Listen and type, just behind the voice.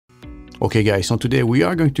Okay guys, so today we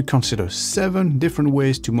are going to consider 7 different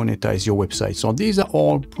ways to monetize your website. So these are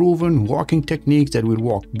all proven working techniques that will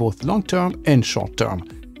work both long-term and short-term.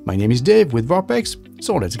 My name is Dave with Verpex,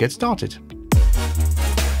 so let's get started.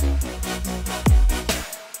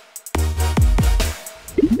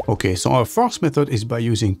 Okay, so our first method is by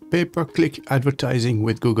using pay-per-click advertising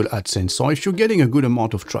with Google AdSense. So if you're getting a good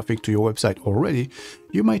amount of traffic to your website already,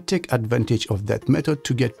 you might take advantage of that method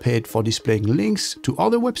to get paid for displaying links to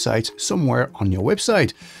other websites somewhere on your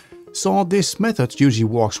website. So this method usually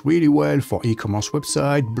works really well for e-commerce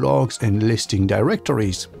websites, blogs, and listing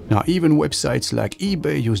directories. Now, even websites like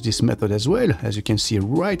eBay use this method as well. As you can see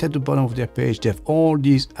right at the bottom of their page, they have all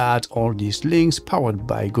these ads, all these links powered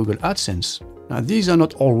by Google AdSense. Now, these are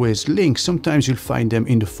not always links. Sometimes you'll find them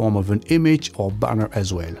in the form of an image or banner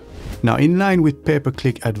as well. Now, in line with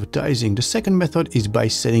pay-per-click advertising, the second method is by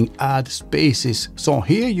setting ad spaces. So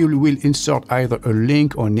here you will insert either a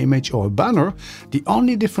link or an image or a banner. The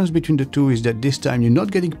only difference between the two is that this time you're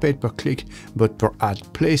not getting paid per click, but per ad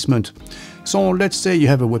placement. So let's say you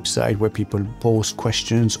have a website where people post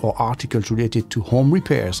questions or articles related to home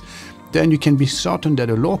repairs. Then you can be certain that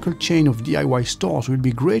a local chain of DIY stores will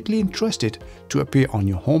be greatly interested to appear on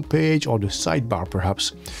your homepage or the sidebar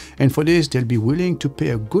perhaps. And for this, they'll be willing to pay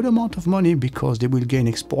a good amount of money because they will gain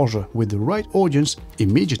exposure with the right audience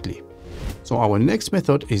immediately. So our next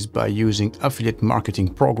method is by using affiliate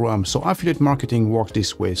marketing programs. So affiliate marketing works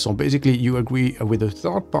this way. So basically you agree with a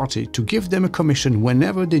third party to give them a commission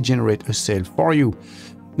whenever they generate a sale for you.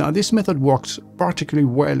 Now, this method works particularly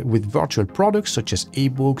well with virtual products such as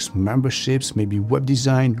ebooks, memberships, maybe web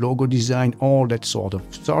design, logo design, all that sort of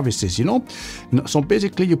services, you know. So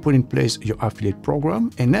basically you put in place your affiliate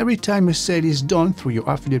program, and every time a sale is done through your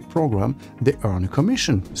affiliate program, they earn a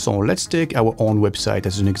commission. So let's take our own website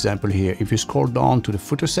as an example here. If you scroll down to the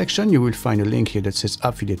footer section, you will find a link here that says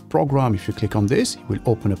affiliate program. If you click on this, it will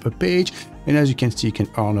open up a page. And as you can see, you can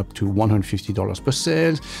earn up to $150 per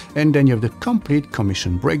sale. And then you have the complete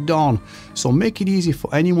commission breakdown. So make it easy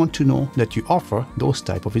for anyone to know that you offer those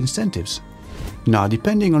type of incentives. Now,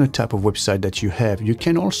 depending on the type of website that you have, you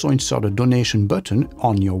can also insert a donation button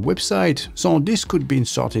on your website. So this could be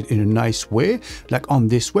inserted in a nice way, like on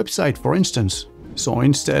this website, for instance. So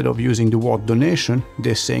instead of using the word donation,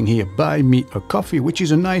 they're saying here, buy me a coffee, which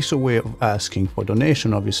is a nicer way of asking for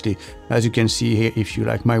donation, obviously. As you can see here, if you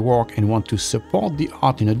like my work and want to support the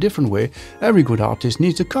art in a different way, every good artist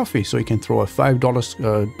needs a coffee. So you can throw a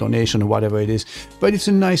 $5 donation or whatever it is. But it's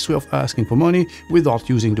a nice way of asking for money without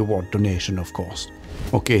using the word donation, of course.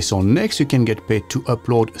 Okay, so next you can get paid to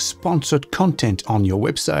upload sponsored content on your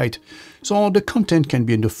website. So the content can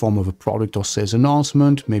be in the form of a product or sales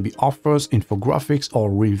announcement, maybe offers, infographics,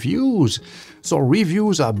 or reviews. So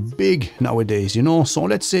reviews are big nowadays, you know. So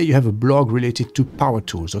let's say you have a blog related to power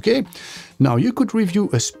tools, okay? Now you could review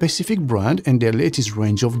a specific brand and their latest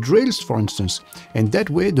range of drills, for instance. And that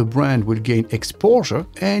way the brand will gain exposure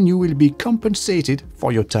and you will be compensated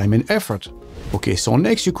for your time and effort. Okay, so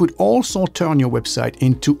next you could also turn your website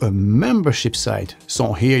into a membership site.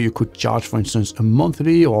 So here you could charge, for instance, a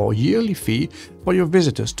monthly or yearly fee for your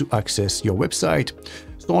visitors to access your website.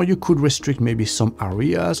 So you could restrict maybe some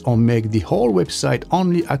areas or make the whole website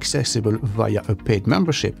only accessible via a paid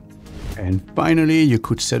membership. And finally, you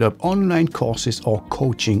could set up online courses or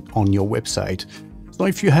coaching on your website. So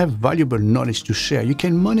if you have valuable knowledge to share, you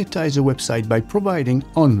can monetize a website by providing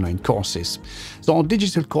online courses. So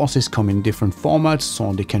digital courses come in different formats,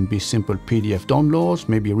 so they can be simple PDF downloads,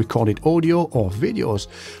 maybe recorded audio or videos,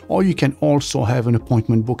 or you can also have an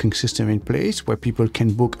appointment booking system in place where people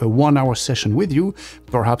can book a 1-hour session with you,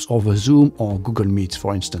 perhaps over Zoom or Google Meets,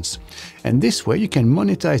 for instance. And this way you can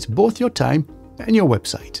monetize both your time and your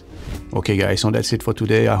website. Okay guys, so that's it for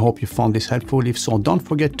today. I hope you found this helpful. If so, don't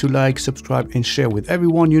forget to like, subscribe, and share with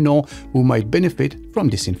everyone you know who might benefit from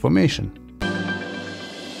this information.